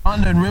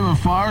Wanda in River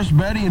Forest,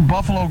 Betty in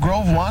Buffalo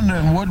Grove, Wanda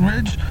in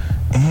Woodridge.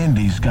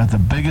 Andy's got the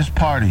biggest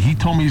party. He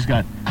told me he's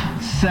got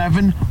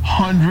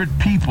 700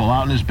 people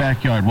out in his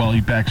backyard. Well,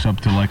 he backs up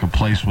to like a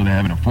place where they're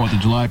having a 4th of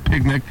July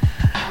picnic.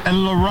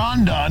 And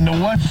LaRonda on the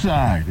west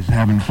side is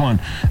having fun.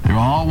 They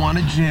all want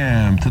to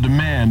jam to the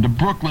man, the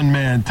Brooklyn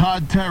man,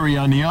 Todd Terry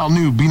on the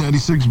all-new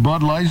B96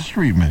 Bud Light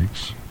Street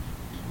Mix.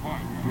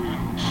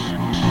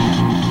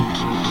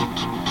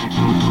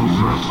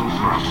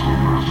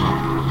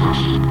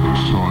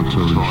 Todd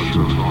Terry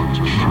Show. Todd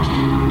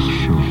Terry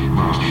Show.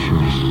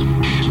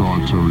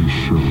 Todd Terry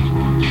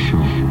Show.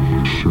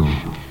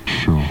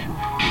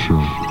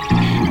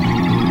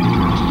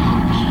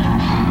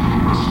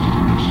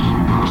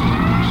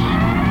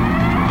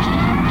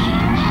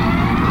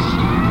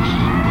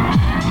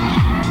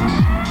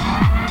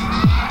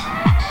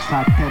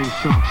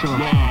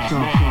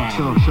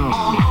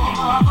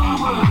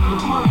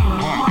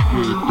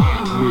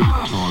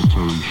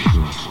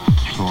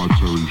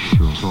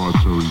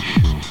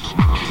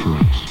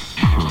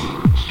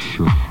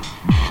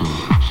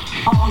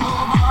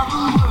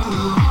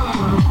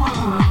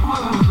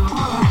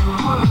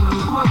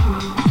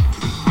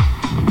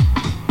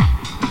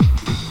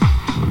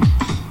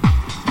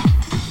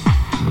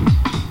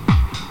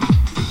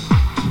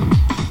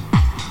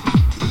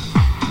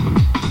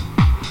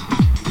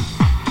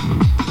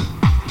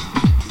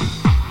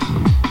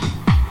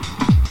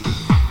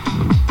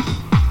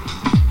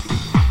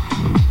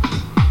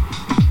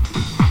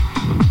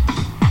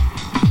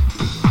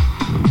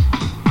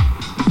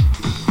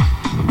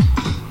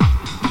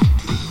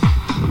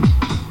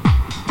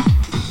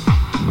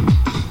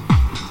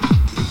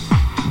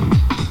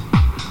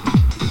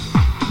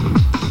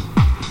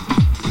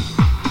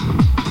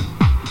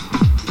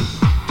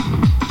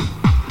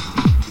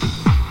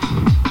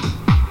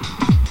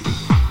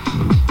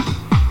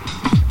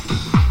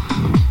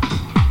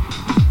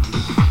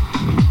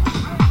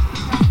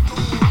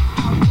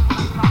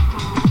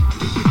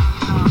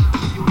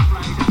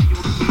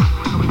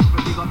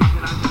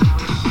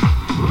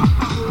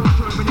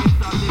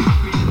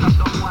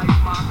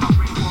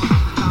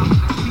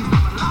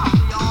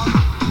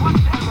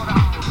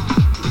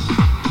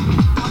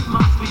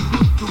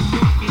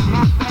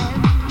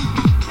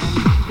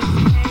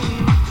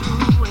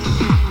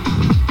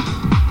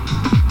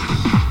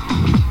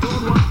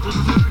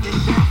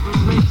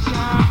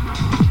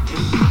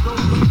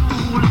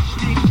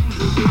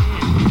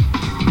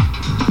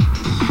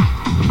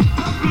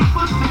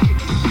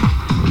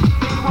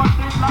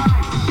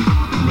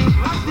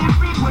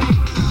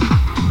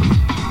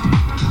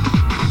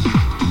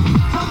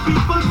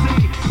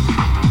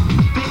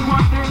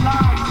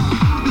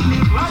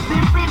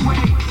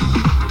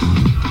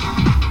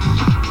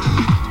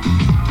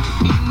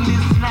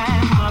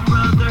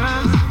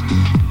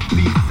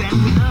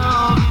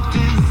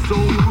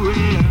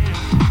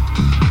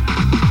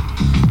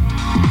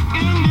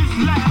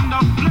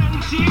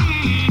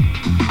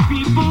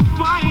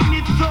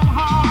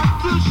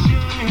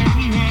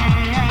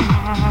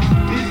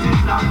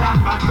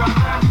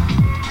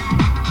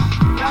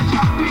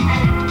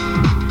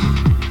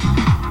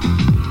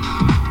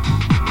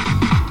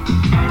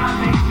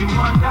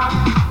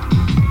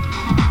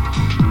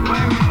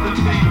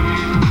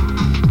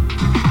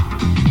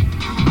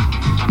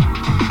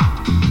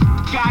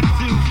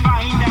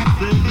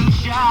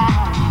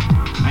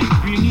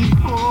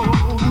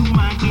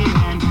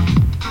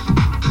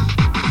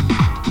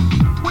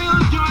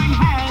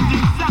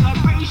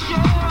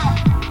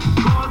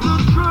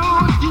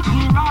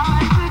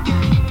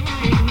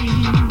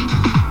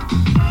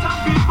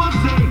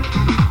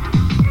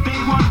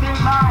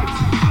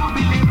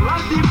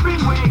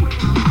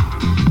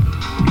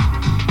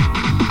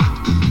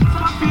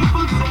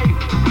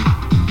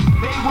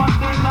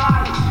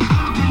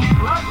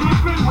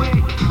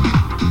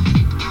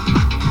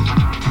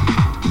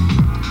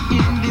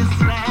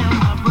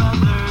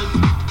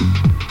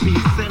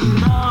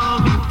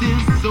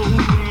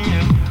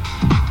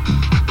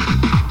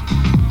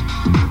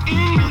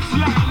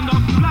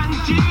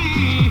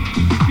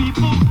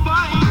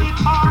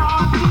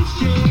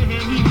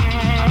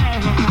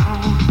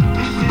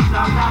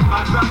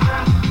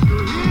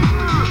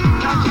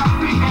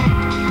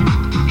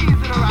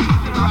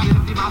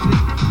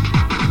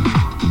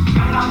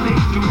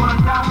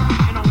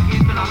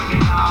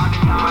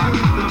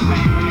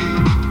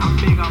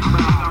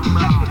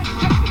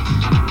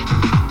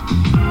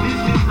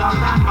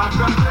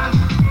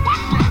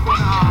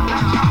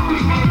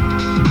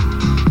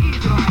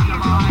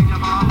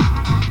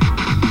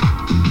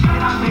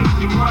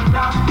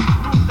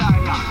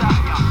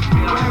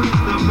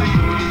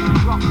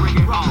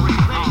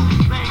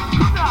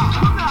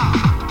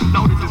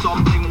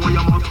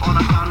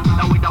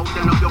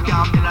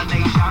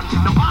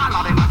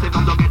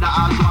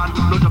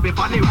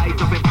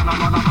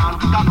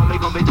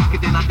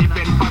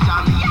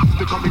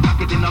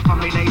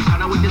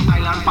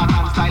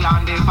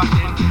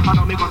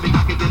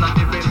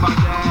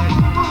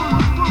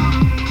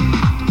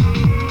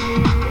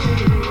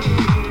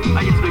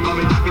 I used to be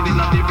coming back in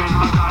a different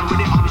pattern with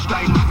the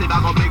upstride massive,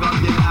 I go big up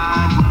the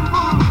land.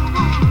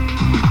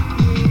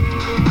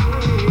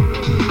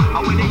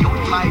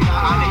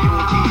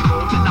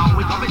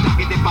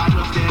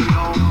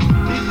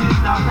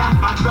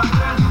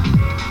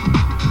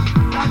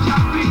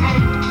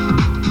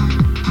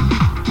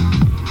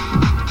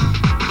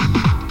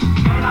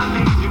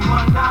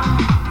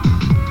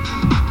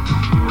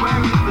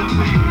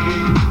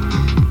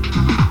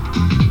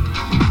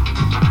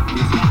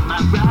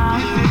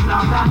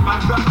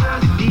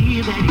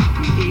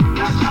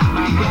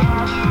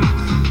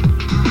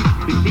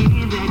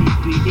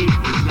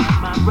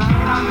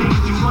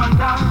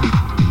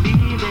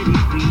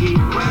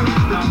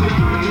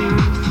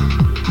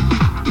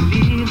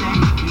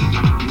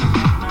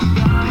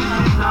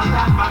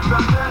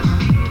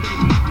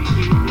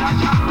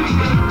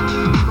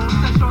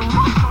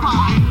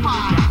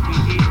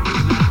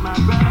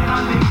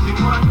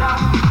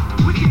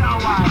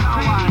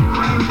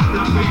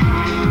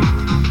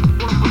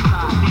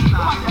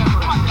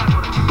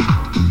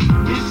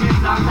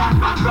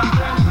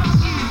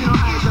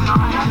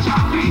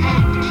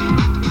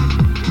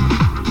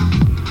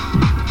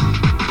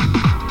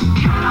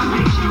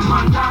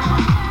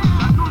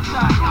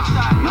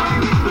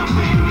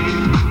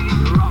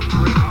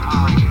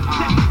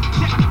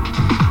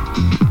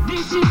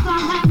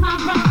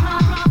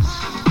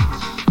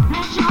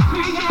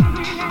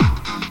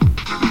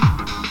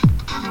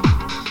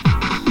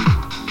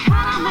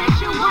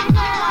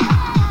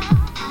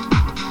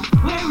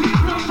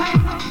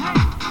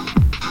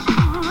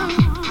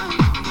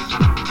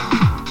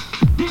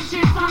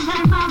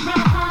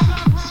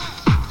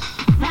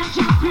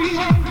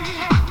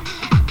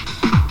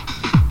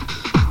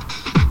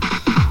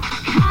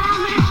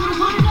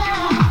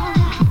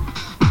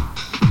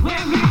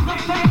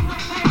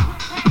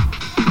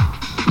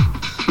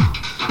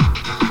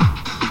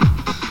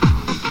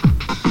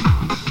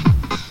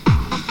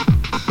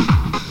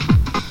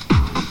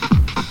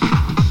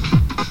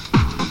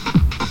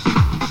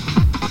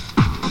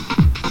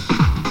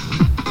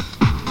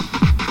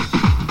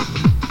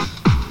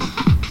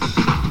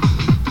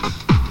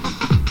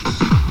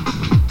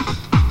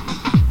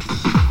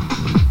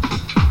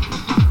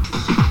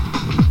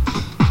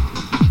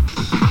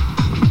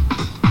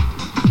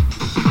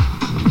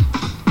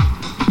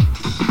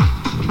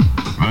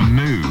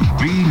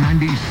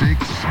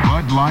 B96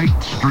 Bud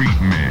Light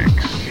Street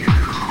Mix.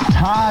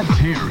 Todd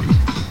Terry.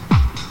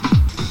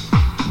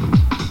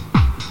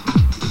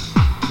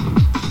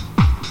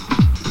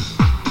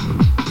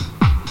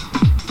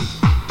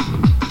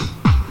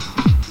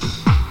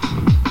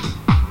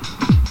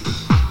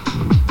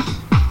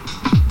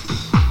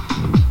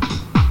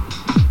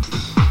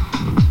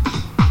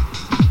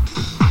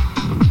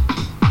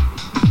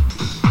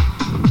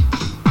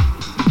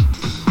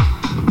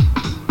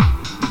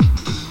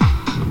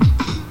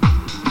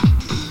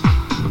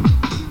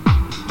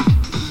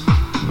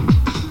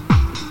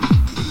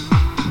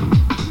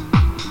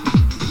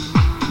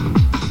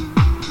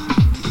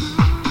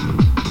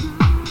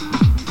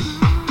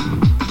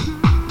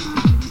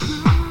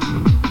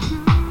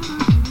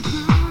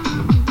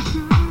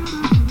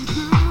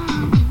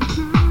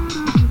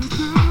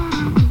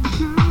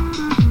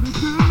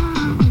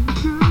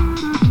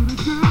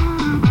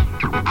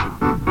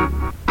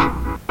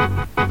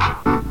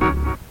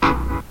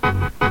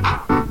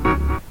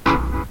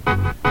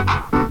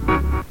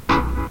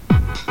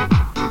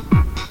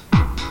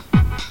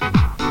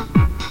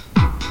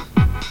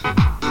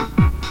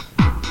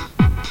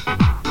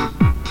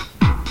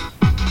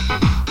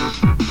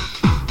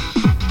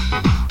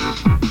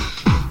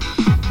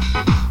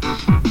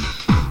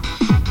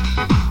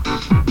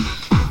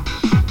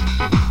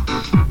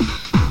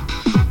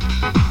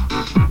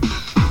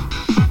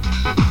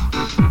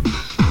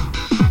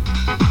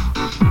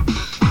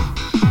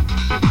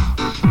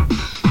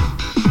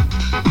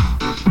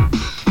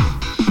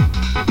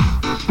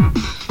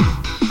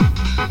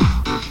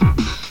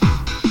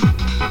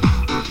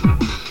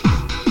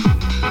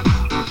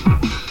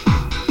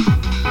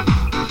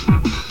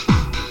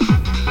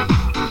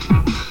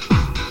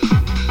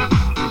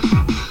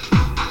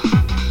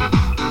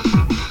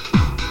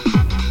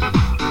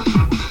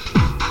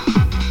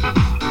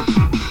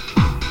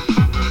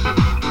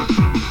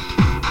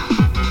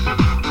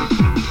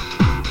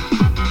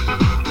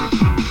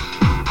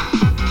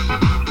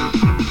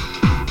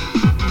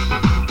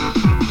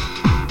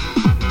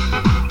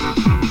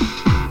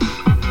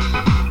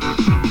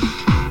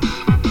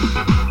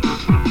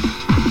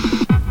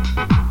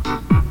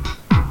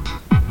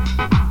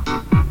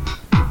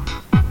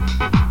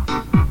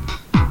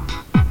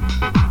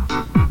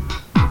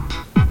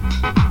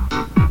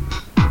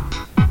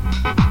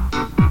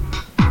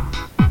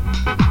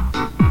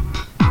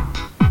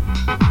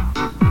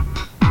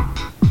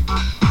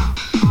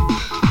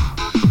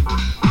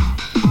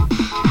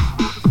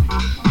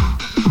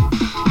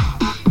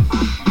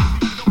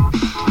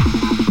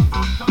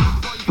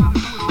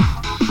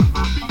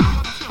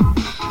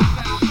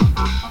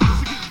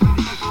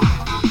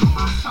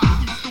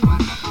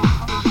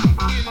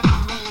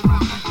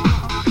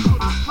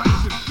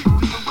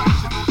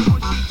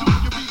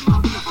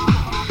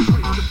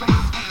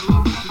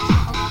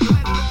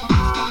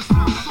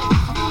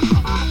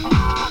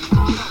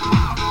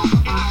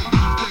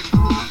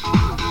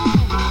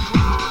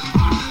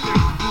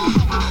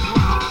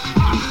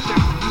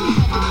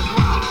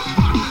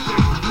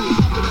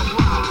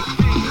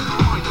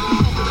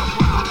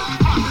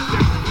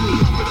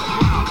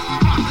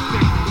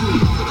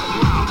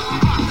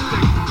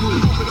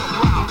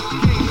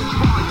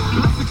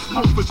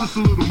 Just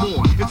a little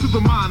more into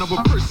the mind of a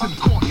person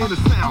caught in a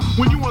sound.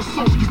 When you are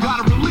soul, you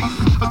gotta release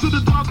to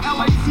the dark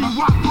LAC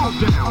rock roll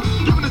down.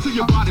 Giving it to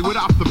your body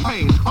without the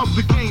pain of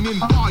the gain in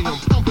volume.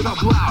 Pump it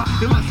up loud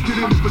and let's get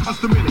in it for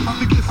just a minute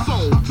to get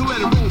soul, to let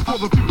it roll for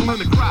the people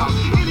in the crowd.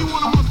 Anyone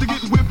who wants to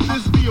get with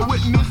this, be a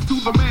witness to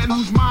the man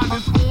whose mind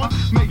is on.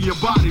 Make your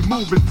body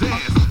move and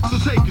dance.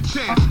 So take a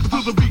chance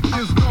until the beat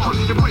is gone.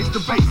 Embrace the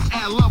bass,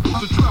 add level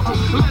to treble.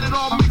 Let it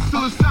all mix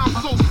till it sounds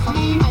so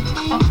smooth.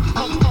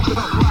 Pump it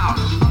up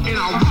loud. And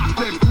I'll rock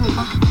that groove.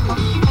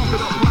 Pump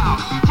it up loud.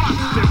 Rock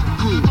that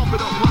groove. Pump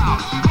it up loud.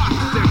 Rock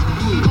that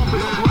groove. Pump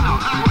it up loud.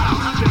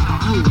 Rock that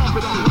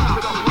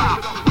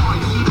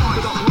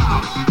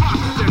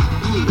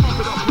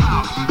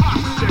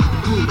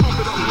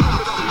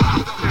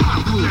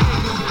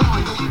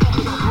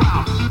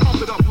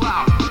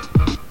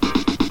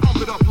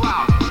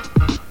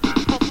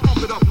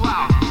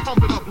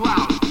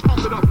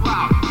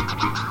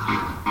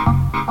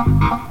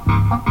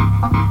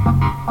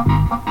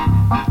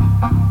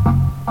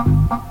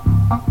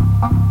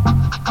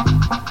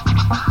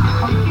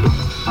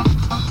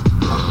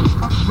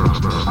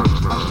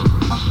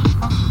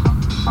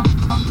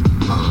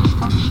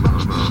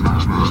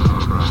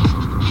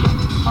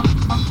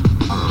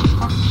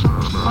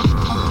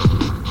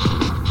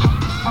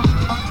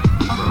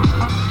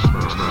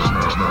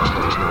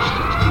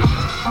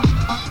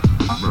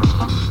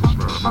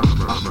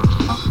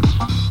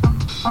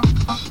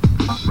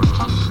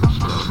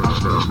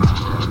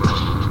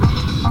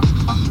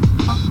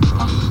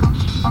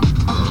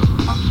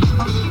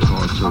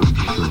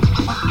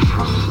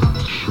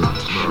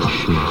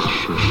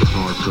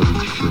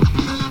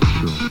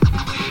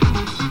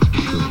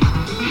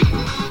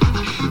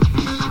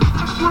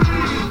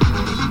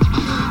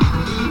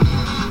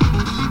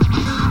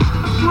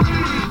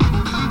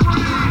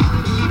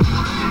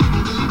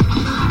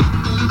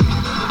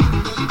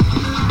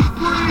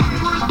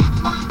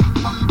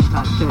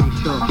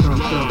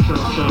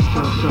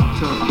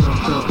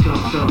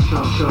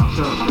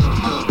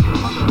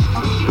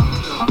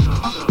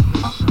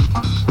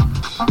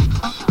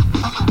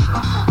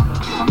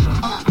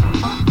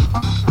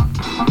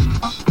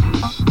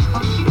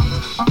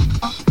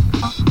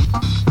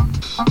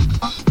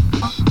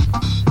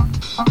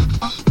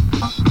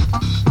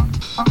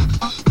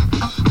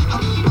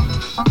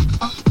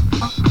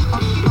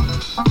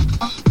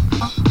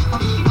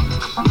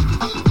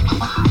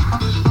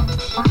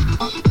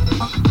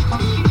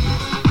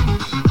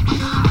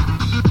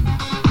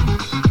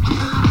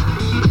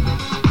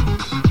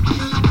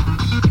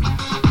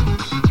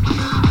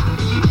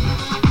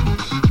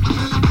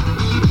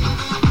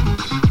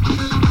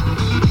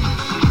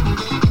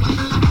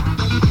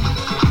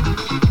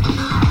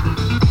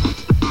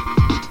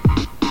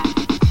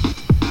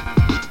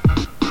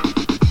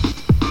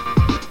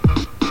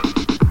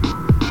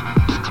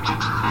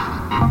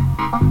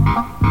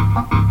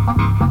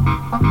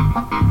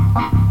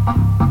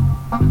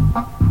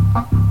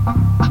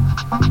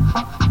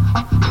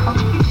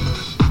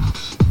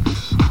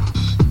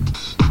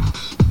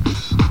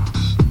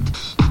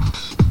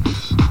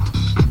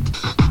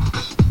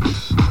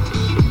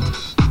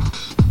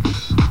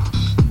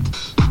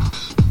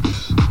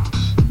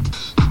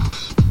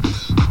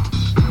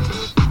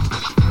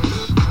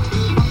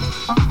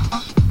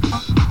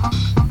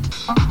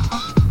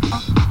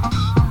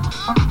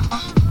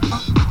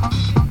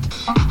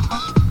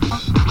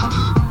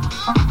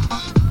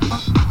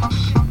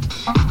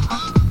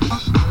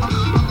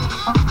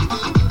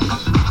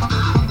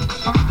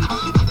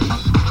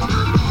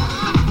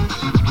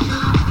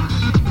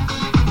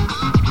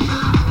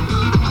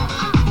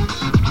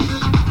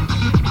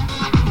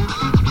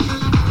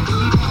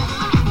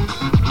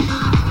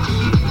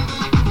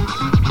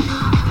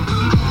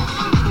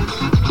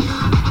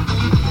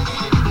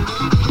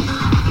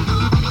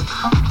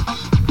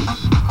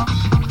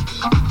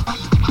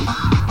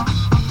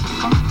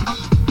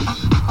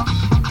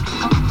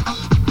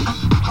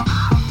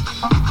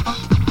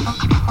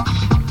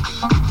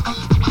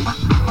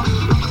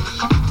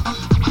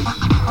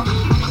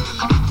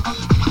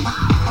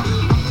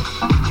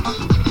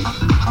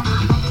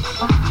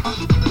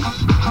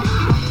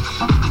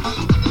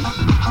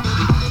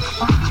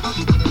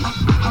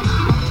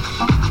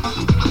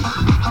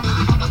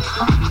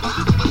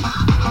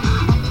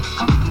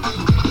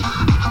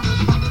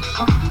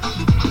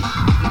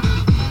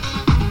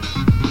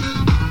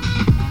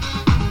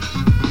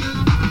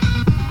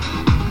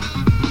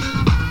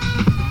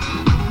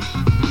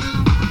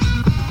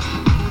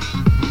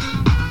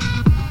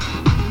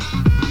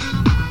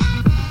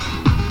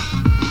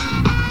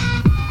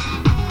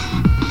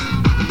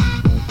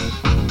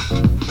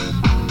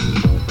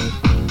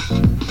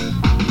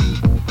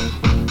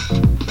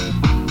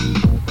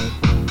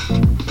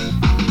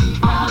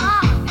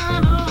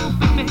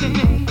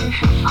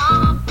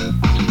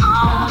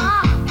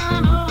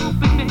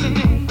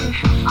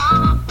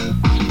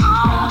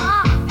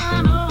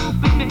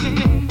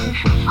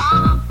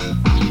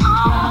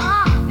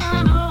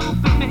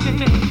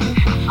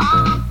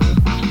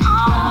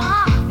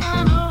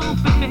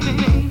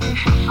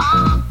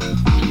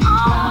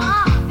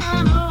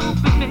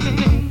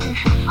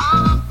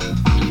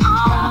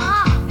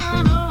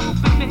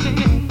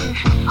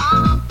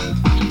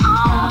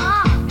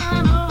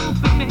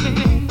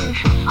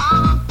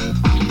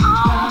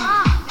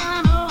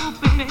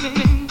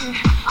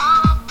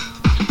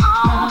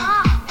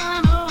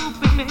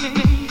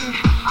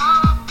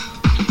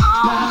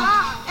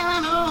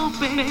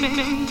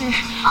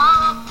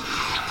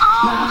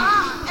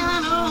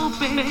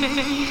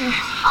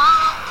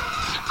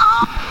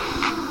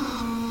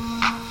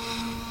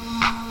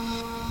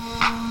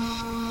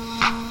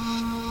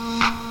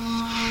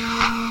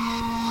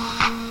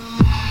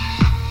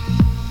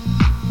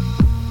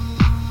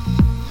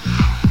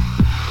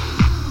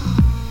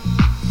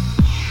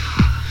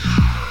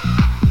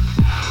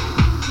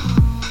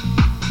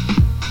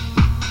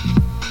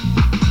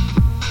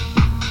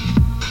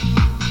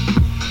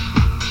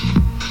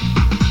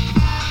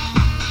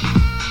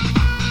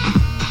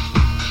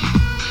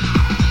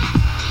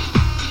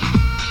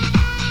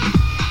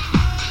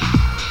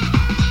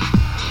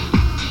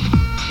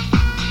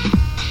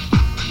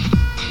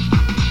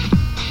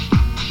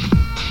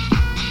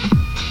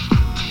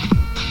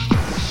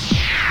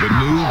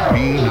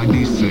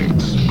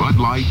B96 Bud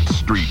Light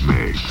Street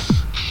Mix.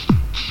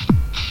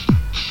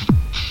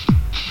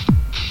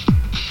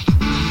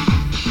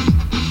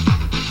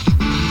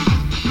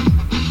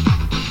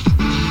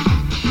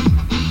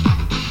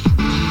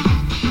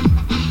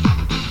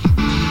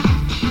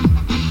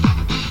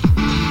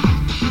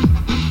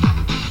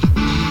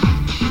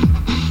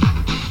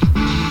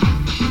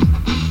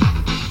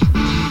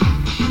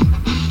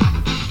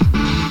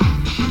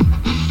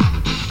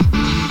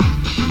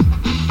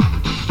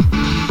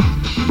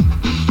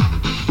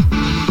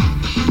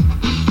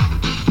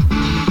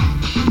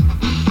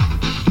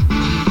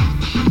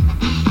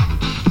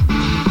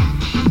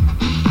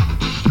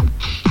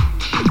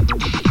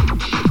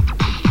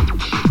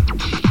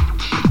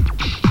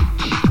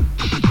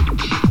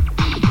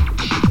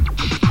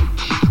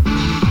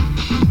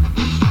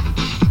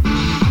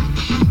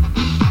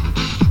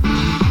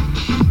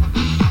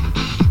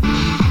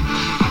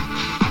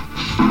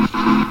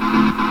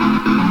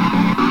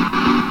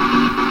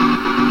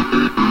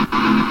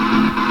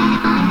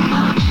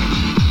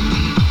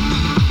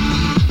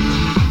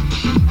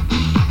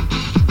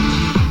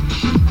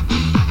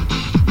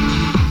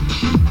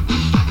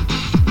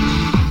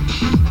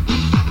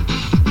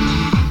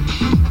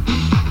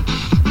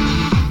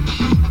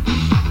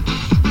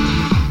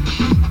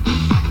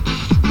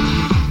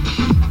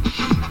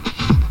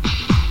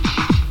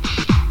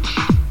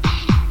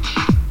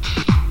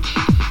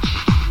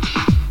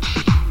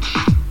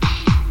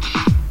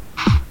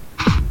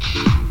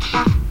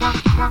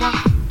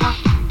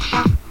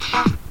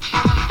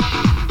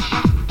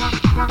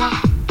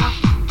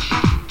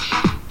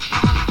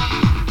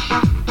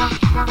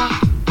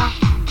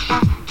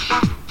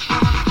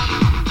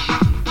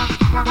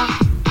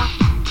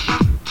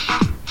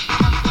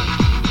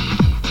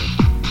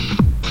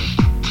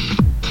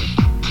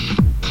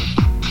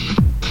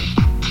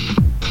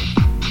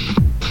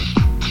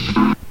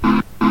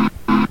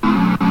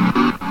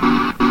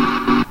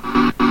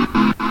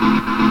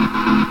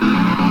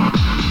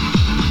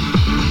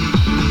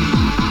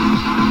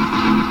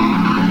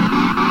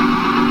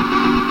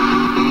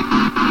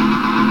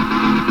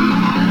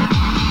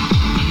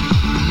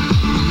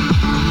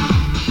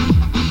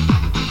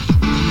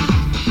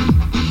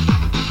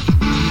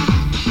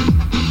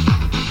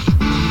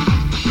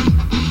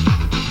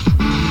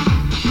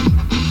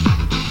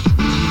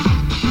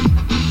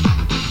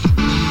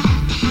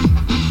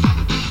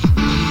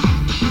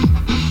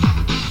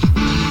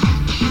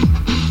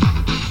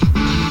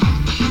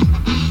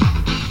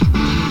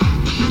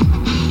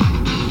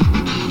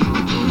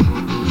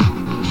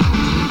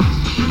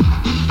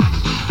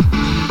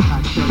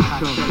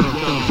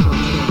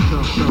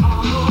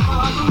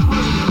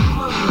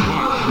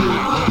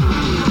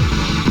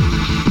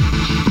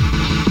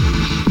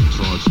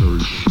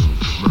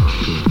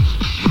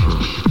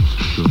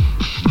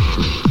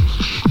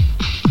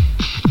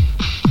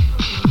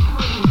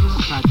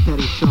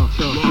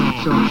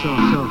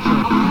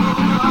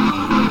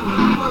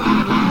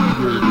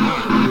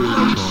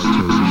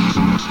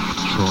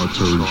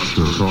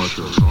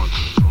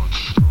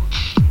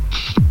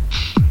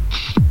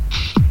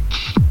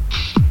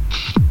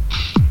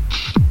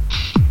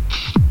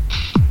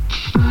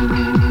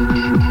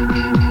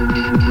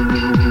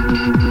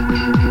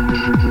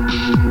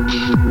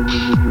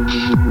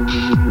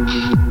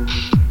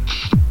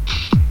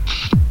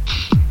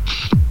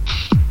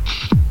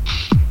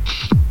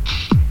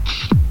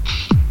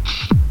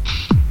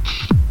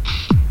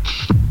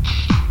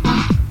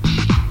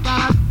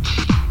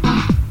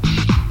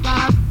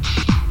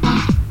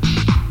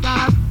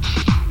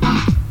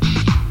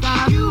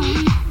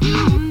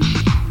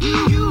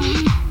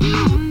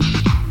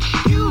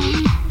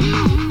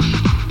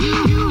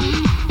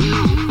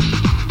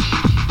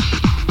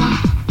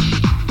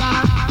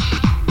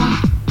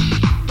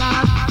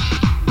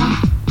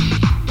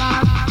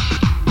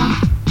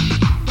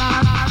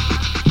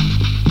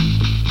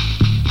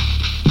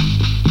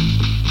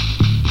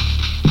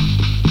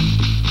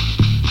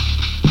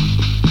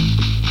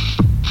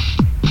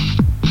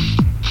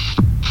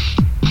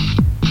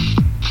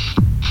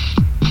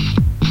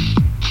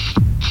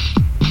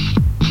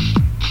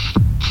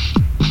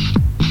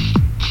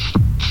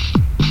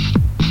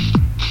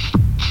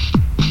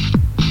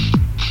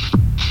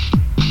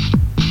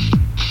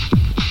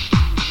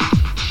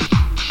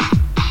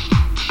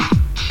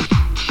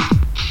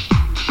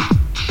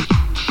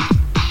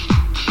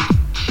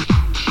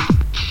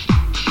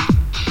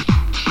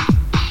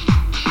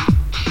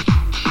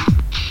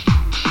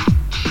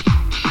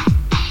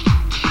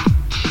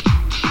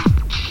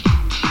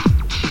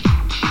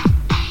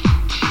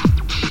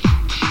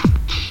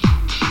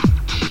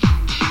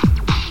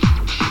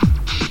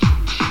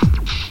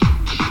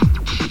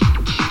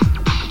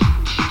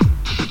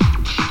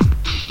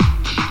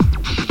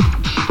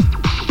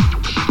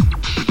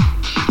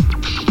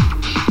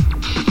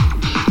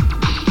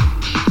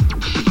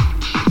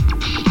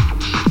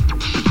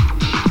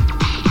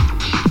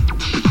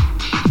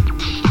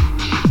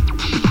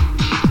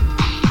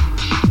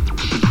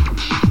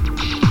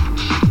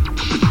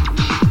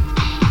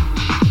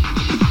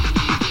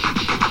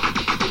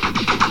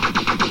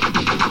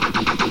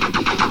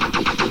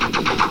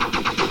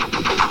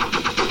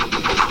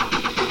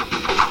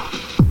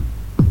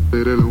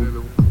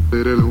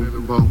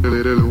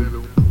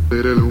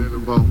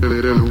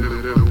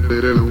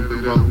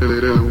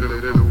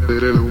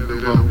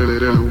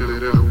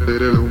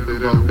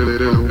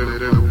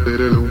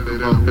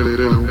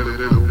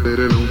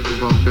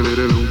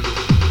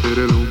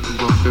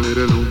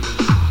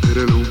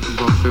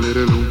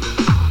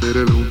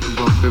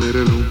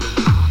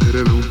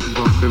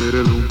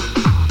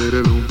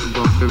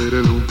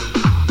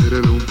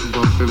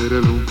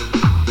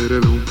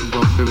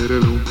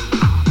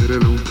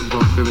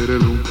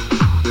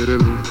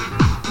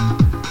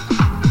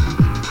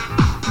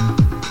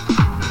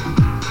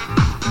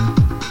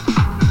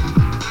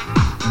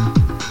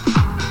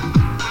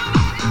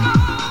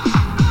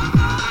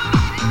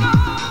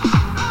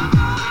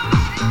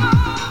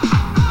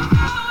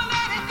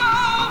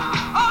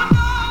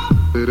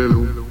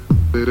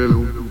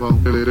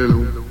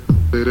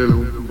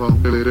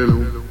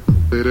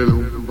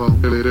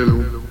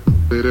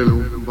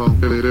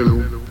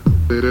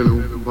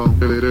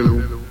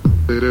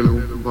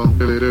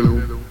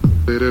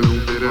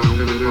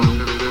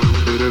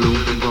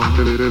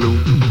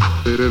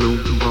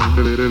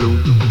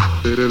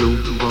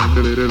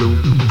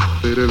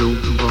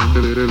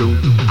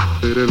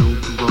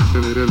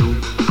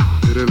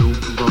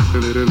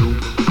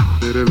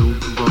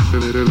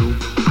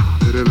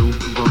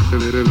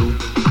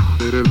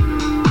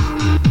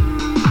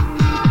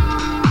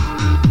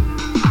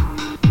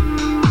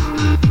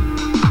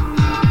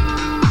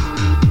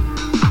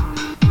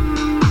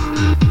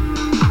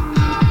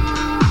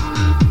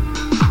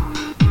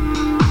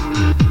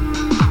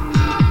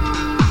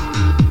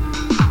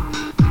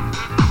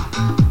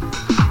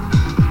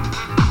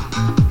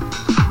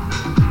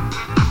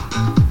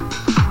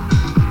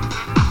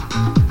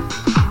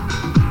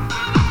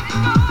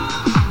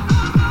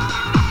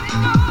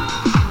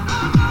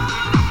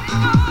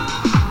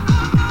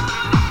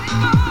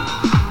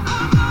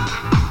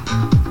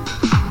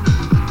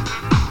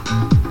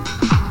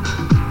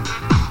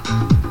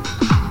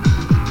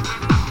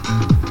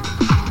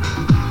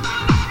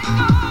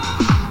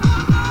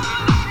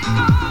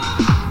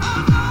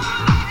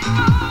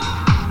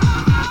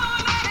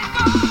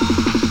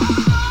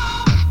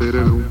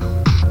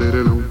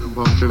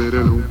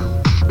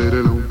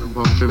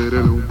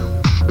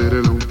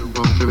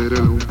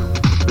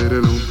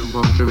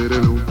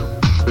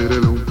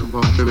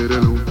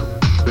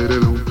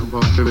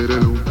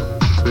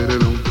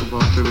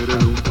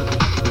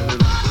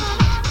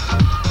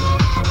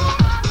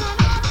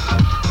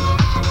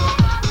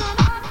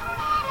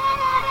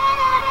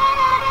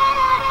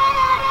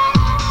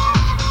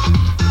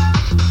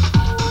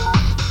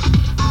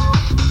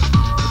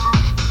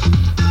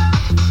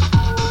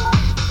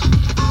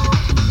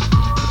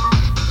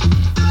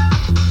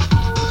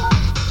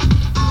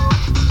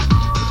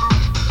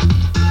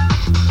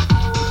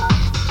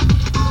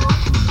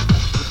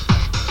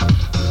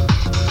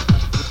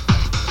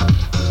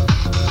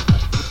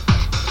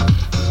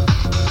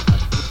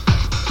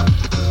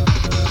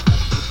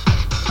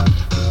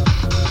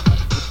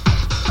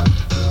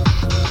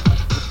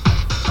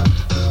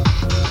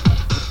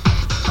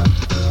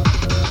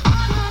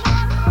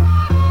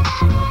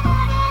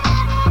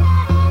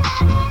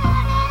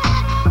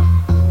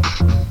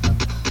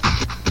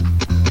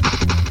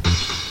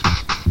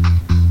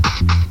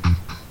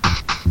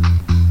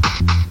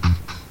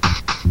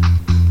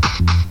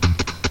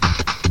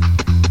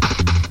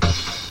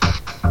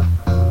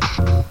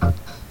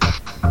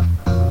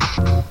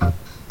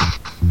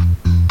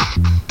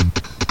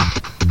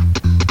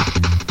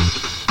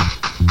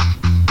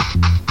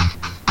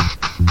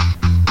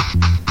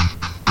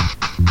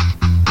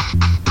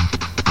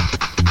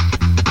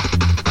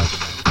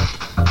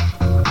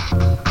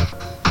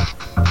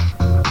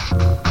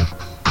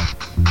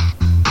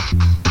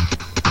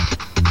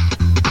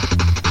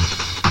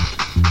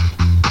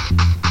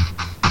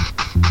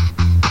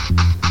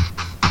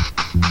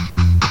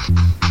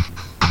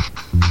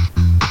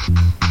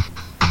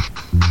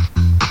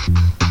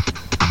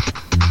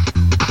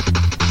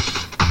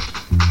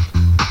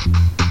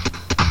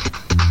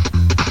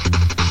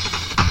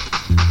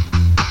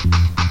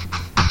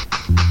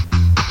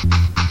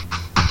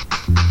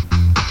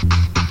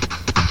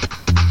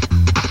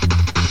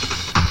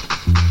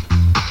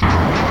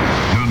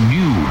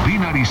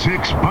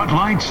 Bud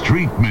Light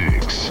Street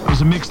Mix.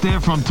 There's a mix there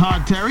from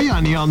Todd Terry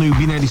on the all-new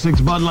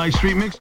B96 Bud Light Street Mix.